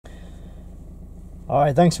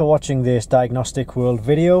Alright, thanks for watching this Diagnostic World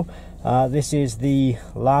video. This is the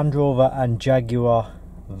Land Rover and Jaguar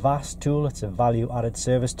VAS tool. It's a value added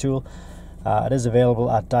service tool. It is available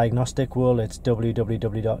at Diagnostic World. It's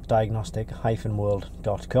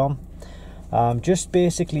www.diagnostic-world.com. Just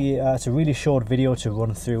basically, it's a really short video to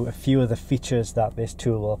run through a few of the features that this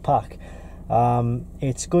tool will pack.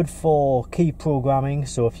 It's good for key programming,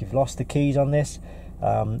 so if you've lost the keys on this,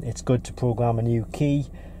 it's good to program a new key.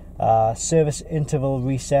 Service interval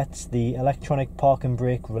resets, the electronic park and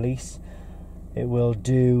brake release. It will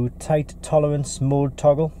do tight tolerance mode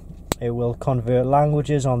toggle. It will convert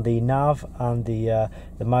languages on the nav and the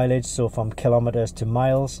mileage, so from kilometers to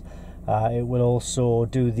miles. It will also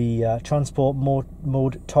do the transport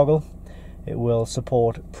mode toggle. It will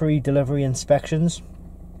support pre-delivery inspections.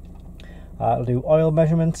 It'll do oil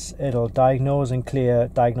measurements. It'll diagnose and clear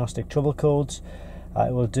diagnostic trouble codes.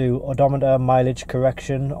 It will do odometer mileage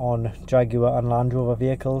correction on Jaguar and Land Rover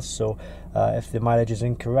vehicles, so if the mileage is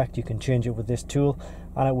incorrect you can change it with this tool,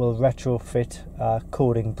 and it will retrofit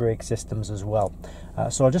coding brake systems as well.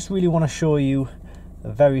 So I just really want to show you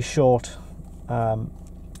a very short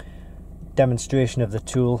demonstration of the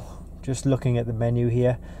tool. Just looking at the menu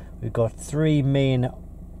here, we've got three main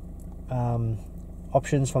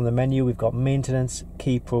options from the menu. We've got maintenance,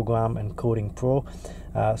 key program and coding pro.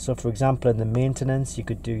 So for example, in the maintenance you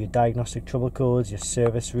could do your diagnostic trouble codes, your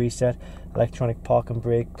service reset, electronic park and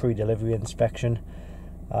brake, pre-delivery inspection,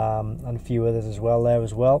 and a few others as well there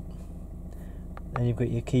as well. Then you've got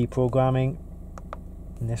your key programming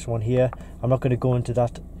in this one here. I'm not going to go into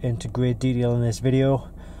that into great detail in this video,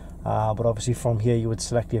 but obviously from here you would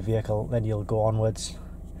select your vehicle, then you'll go onwards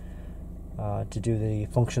to do the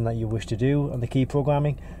function that you wish to do on the key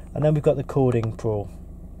programming. And then we've got the coding pro,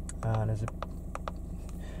 and there's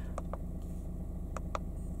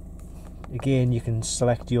again you can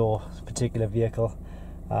select your particular vehicle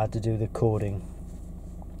to do the coding.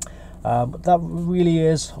 But that really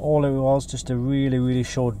is all it was, just a really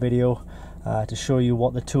short video to show you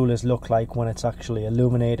what the tool is look like when it's actually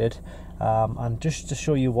illuminated, and just to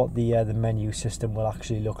show you what the menu system will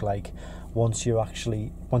actually look like once you've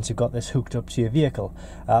got this hooked up to your vehicle.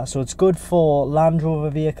 So it's good for Land Rover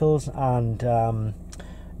vehicles and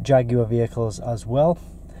Jaguar vehicles as well.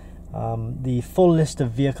 The full list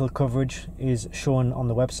of vehicle coverage is shown on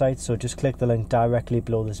the website, so just click the link directly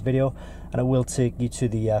below this video and it will take you to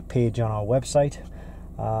the page on our website.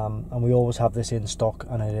 And we always have this in stock,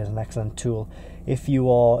 and it is an excellent tool if you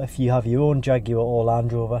have your own Jaguar or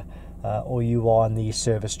Land Rover, or you are in the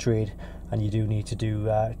service trade and you do need to do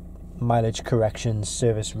mileage corrections,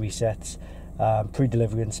 service resets,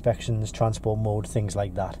 pre-delivery inspections, transport mode, things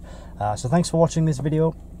like that. So thanks for watching this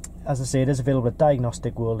video. As I say, it is available at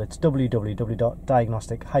Diagnostic World. It's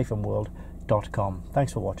www.diagnostic-world.com.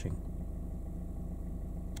 Thanks for watching.